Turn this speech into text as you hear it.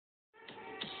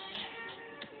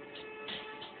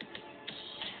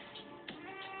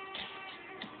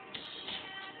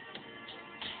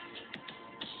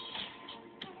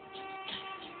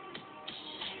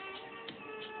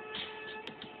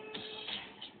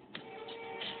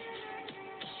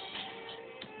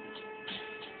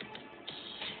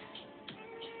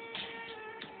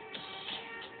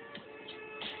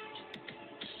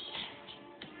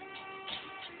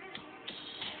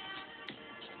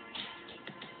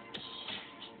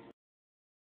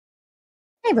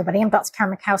everybody, I'm Dr.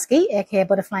 Karen Mikowski, aka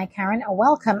Butterfly Karen, and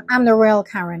welcome. I'm the real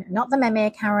Karen, not the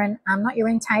meme Karen. I'm not your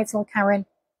entitled Karen.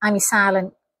 I'm your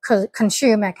silent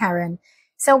consumer Karen.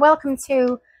 So welcome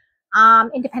to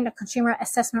Independent Consumer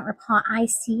Assessment Report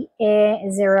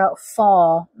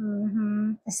ICA04.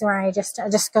 This is where I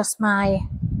discuss my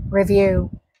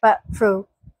review, but through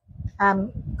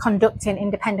conducting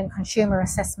independent consumer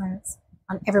assessments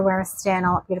on everywhere I stay and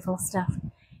all that beautiful stuff.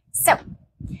 So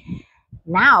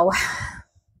now,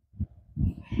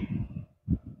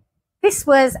 I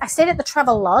stayed at the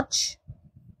Travelodge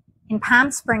in Palm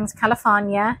Springs,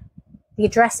 California. The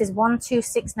address is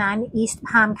 1269 East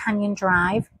Palm Canyon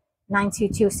Drive,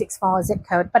 92264 zip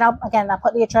code. But I'll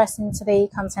put the address into the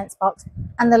contents box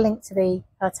and the link to the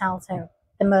hotel too,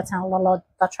 the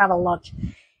Travelodge.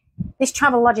 This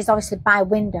Travelodge is obviously by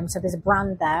Wyndham, so there's a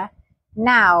brand there.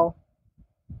 Now,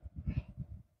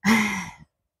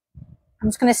 I'm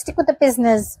just going to stick with the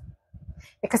business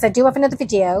because I do have another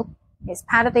video. It's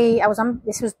part of the,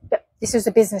 this was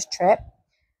a business trip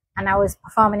and I was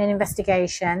performing an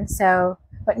investigation. So,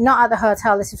 but not at the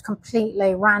hotel. This was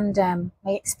completely random.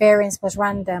 My experience was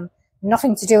random,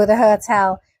 nothing to do with the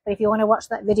hotel. But if you want to watch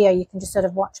that video, you can just sort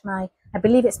of watch I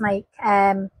believe it's my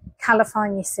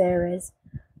California series.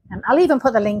 I'll even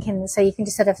put the link in so you can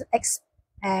just sort of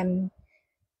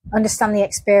understand the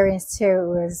experience too. It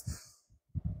was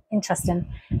interesting,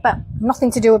 but nothing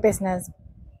to do with business.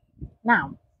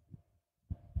 Now,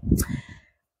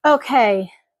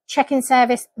 okay, check-in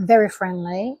service, very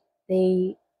friendly.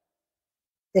 The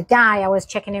guy I was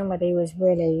checking in with, he was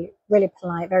really, really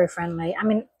polite, very friendly. I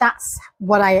mean, that's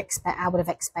what I would have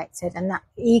expected, and that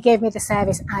he gave me the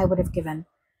service I would have given.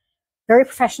 Very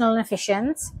professional and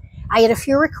efficient. I had a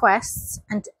few requests,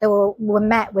 and they were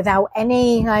met without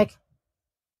any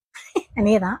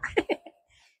any of that.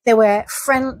 They were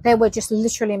They were just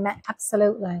literally met.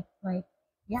 Absolutely,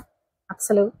 yeah,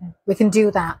 absolutely. We can do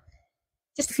that.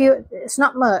 Just a few. It's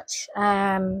not much.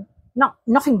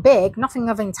 Nothing big. Nothing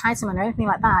of entitlement or anything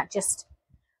like that. Just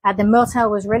the motel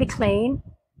was really clean.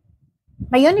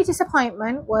 My only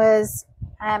disappointment was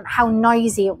how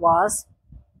noisy it was.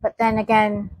 But then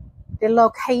again, the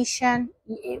location.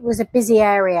 It was a busy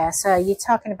area, so you're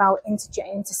talking about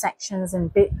intersections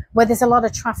and where there's a lot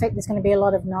of traffic. There's going to be a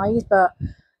lot of noise, but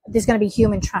there's going to be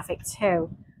human traffic too.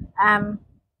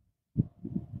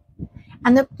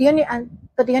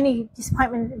 The only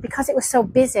disappointment, because it was so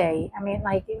busy, I mean,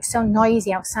 like, it was so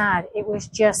noisy outside, it was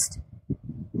just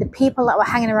the people that were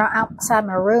hanging around outside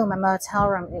my motel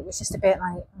room, it was just a bit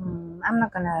like, I'm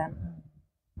not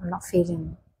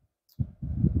feeding,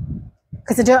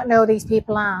 because I don't know who these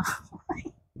people are.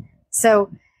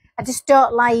 So I just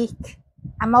don't like,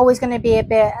 I'm always going to be a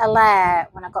bit alert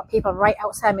when I've got people right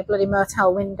outside my bloody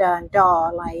motel window and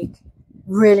door, like,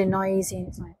 really noisy. And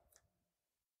it's like,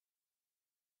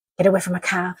 get away from my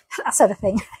car, that sort of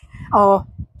thing. Or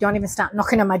don't even start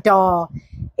knocking on my door.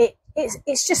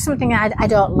 It's just something I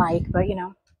don't like, but you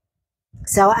know.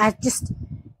 So it just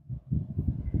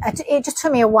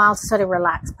took me a while to sort of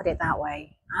relax, put it that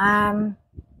way. And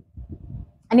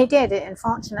it did.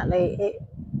 Unfortunately, it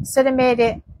sort of made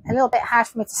it a little bit hard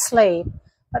for me to sleep.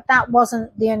 But that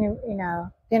wasn't the only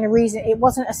reason. It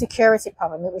wasn't a security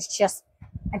problem. It was just,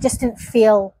 I just didn't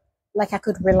feel like I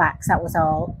could relax. That was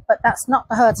all. But that's not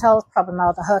the hotel's problem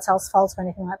or the hotel's fault or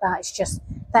anything like that. It's just,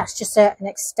 that's just an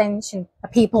extension, a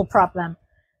people problem,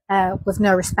 with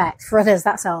no respect for others.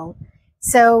 That's all.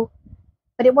 So,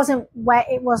 but it wasn't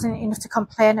enough to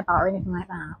complain about or anything like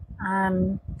that.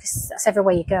 Because that's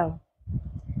everywhere you go.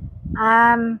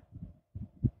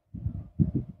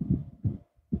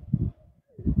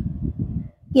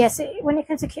 Yes, when it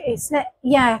comes to because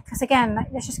again,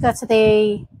 let's just go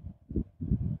to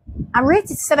I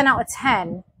rated 7 out of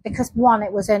 10 because one,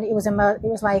 it was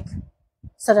like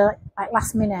sort of like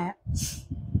last minute.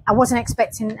 I wasn't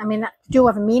expecting. I mean, I do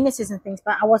have amenities and things,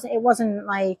 but it wasn't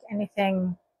like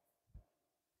anything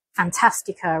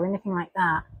fantastica or anything like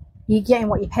that. You're getting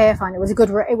what you pay for, and it was a good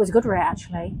rate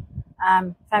actually.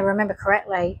 If I remember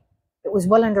correctly, it was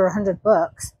well under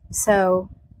 $100, so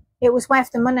it was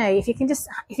worth the money. If you can just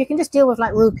deal with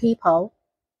like rude people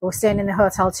who are staying in the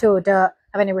hotel too, or don't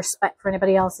have any respect for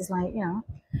anybody else's, like,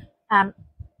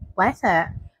 worth it.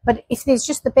 But if there's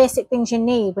just the basic things you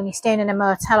need when you're staying in a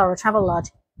motel or a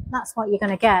Travelodge, that's what you're going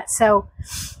to get. So,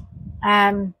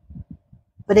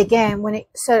 but again, the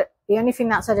only thing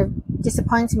that sort of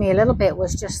disappointed me a little bit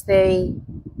was just the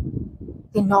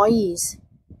noise,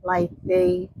 like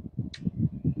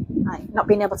not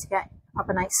being able to get a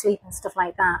proper night's sleep and stuff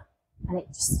like that, and it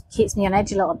just keeps me on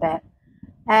edge a little bit.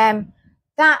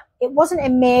 that it wasn't a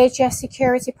major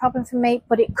security problem for me,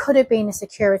 but it could have been a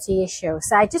security issue.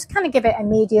 So I just kind of give it a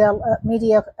mediocre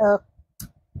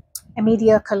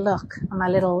look on my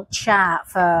little chart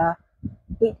for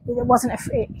it. It wasn't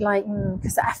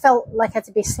because I felt like I had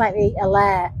to be slightly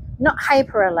alert, not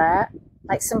hyper alert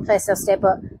like some places I'll stay,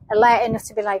 but alert enough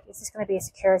to be like, is this going to be a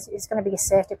security? Is this going to be a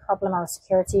safety problem or a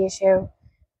security issue?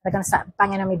 They're going to start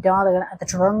banging on my door. They're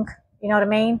drunk. You know what I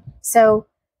mean? So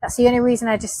that's the only reason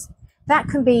that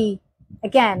can be,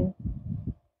 again,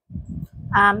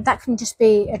 that can just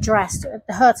be addressed.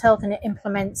 The hotel can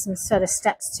implement some sort of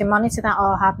steps to monitor that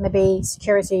or have maybe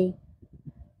security.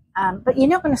 But you're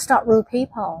not going to stop rude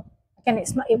people. Again,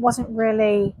 it wasn't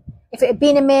really, if it had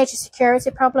been a major security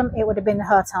problem, it would have been the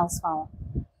hotel's fault.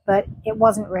 But it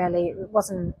wasn't really,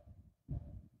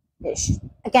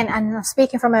 again, and I'm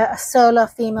speaking from a solo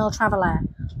female traveler,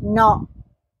 not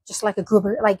just like a group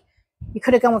of, like, you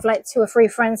could have gone with like 2 or 3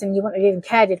 friends and you wouldn't have even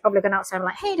cared. You'd probably gone outside and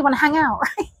like, hey, do you want to hang out?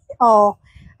 Right? Or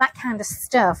that kind of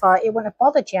stuff. Or it wouldn't have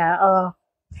bothered you. Or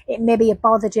it maybe it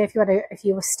bothered you if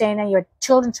you were staying there, you had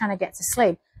children trying to get to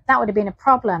sleep. That would have been a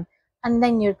problem. And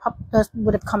then you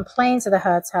would have complained to the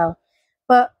hotel.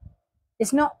 But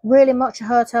there's not really much a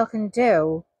hotel can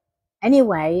do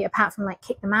anyway, apart from like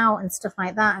kick them out and stuff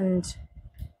like that. And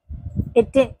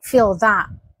it didn't feel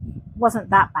wasn't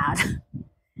that bad.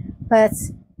 But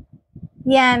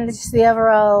yeah, and just the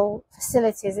overall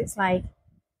facilities, it's like,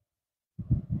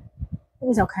 it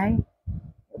was okay.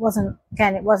 It wasn't,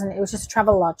 it was just a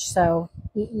Travelodge, so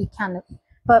you can,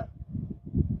 but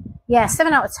yeah,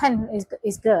 7 out of 10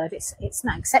 is good. It's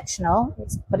not exceptional,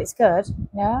 but it's good.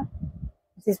 Yeah.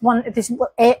 If there's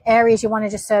areas you want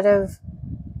to just sort of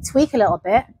tweak a little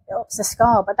bit, it ups the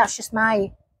score, but that's just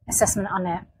my assessment on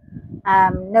it.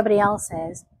 Nobody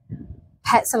else's.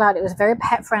 Pets allowed. It was very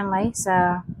pet friendly,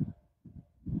 so,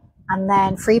 and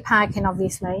then free parking,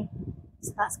 obviously,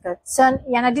 so that's good. So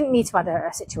yeah, and I didn't need to add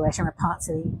a situation report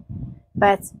to the,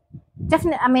 but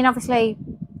definitely, I mean, obviously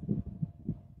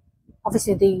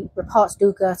the reports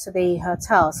do go to the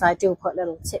hotel, so I do put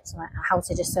little tips on how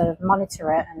to just sort of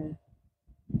monitor it and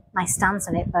my stance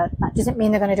on it, but that doesn't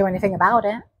mean they're going to do anything about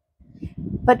it.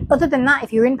 But other than that,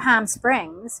 if you're in Palm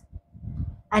Springs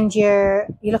and you're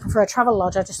looking for a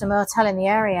Travelodge or just a motel in the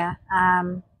area,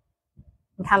 in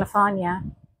California,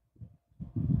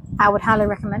 I would highly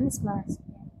recommend this place.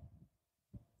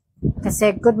 Like I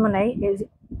say, good money. It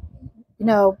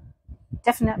was,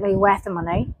 definitely worth the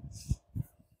money.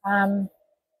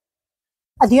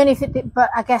 The only thing,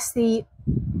 but I guess the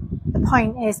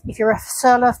point is, if you're a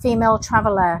solo female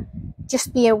traveler,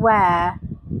 just be aware.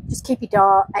 Just keep your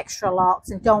door extra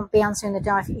locked and don't be answering the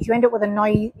door. If you end up with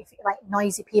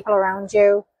noisy people around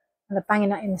you and they're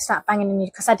banging at you and they start banging on you,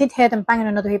 because I did hear them banging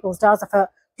on other people's doors. I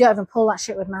thought, don't even pull that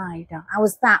shit with mine.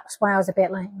 That's why I was a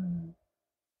bit like,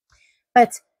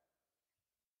 But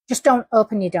just don't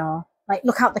open your door. Like,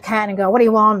 look out the curtain and go, what do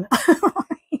you want?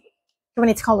 Do we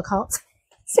need to call the cops?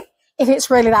 If it's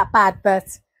really that bad, but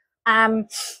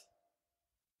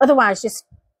otherwise just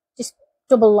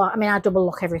double lock. I mean, I double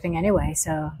lock everything anyway,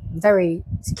 so very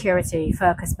security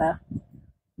focused, but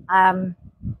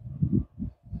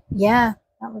yeah,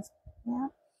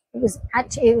 it was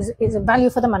a value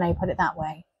for the money, put it that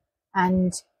way.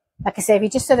 And like I say, if you're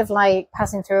just sort of like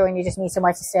passing through and you just need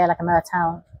somewhere to stay, like a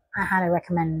motel, I highly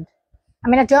recommend. I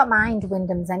mean, I don't mind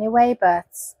Wyndhams anyway, but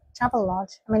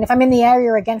Travelodge, I mean, if I'm in the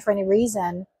area again for any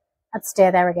reason, I'd stay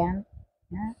there again.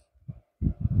 Yeah.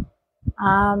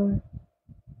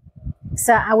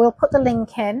 So I will put the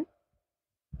link in.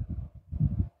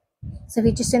 So if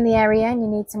you're just in the area and you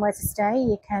need somewhere to stay,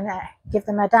 you can give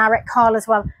them a direct call as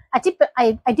well. I did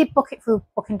book it through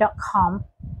booking.com,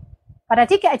 but I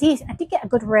did get a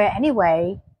good rate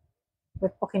anyway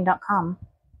with booking.com.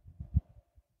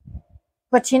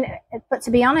 But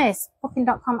to be honest,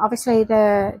 booking.com, obviously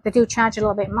they do charge a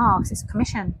little bit more because it's a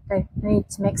commission. They need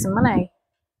to make some money.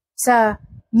 So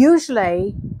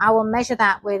usually I will measure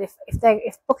that with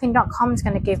if booking.com is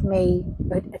going to give me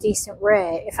a decent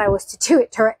rate. If I was to do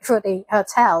it direct for the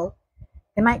hotel,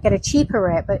 they might get a cheaper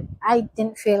rate, but I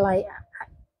didn't feel like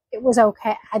it was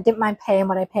okay. I didn't mind paying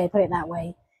what I paid, put it that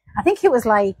way. I think it was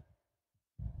like,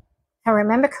 if I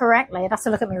remember correctly, I'd have to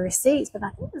look at my receipts, but I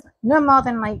think it was no more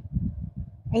than like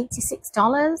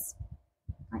 $86.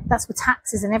 Like, that's with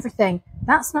taxes and everything.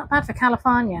 That's not bad for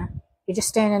California. You're just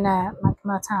staying in a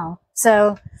motel.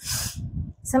 So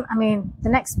I mean,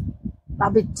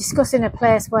 I'll be discussing a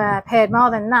place where I paid more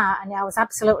than that, and it was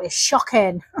absolutely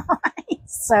shocking.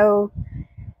 So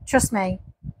trust me,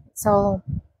 it's all,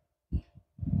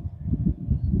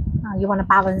 you want to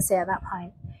balance it at that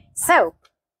point. So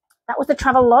that was the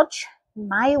Travelodge.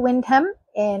 my Wyndham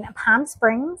in Palm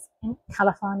Springs in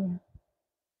California.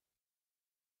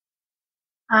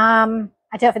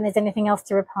 I don't think there's anything else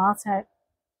to report.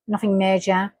 Nothing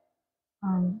major.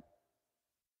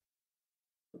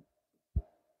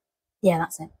 Yeah,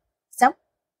 that's it. So,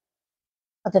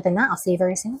 other than that, I'll see you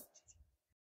very soon.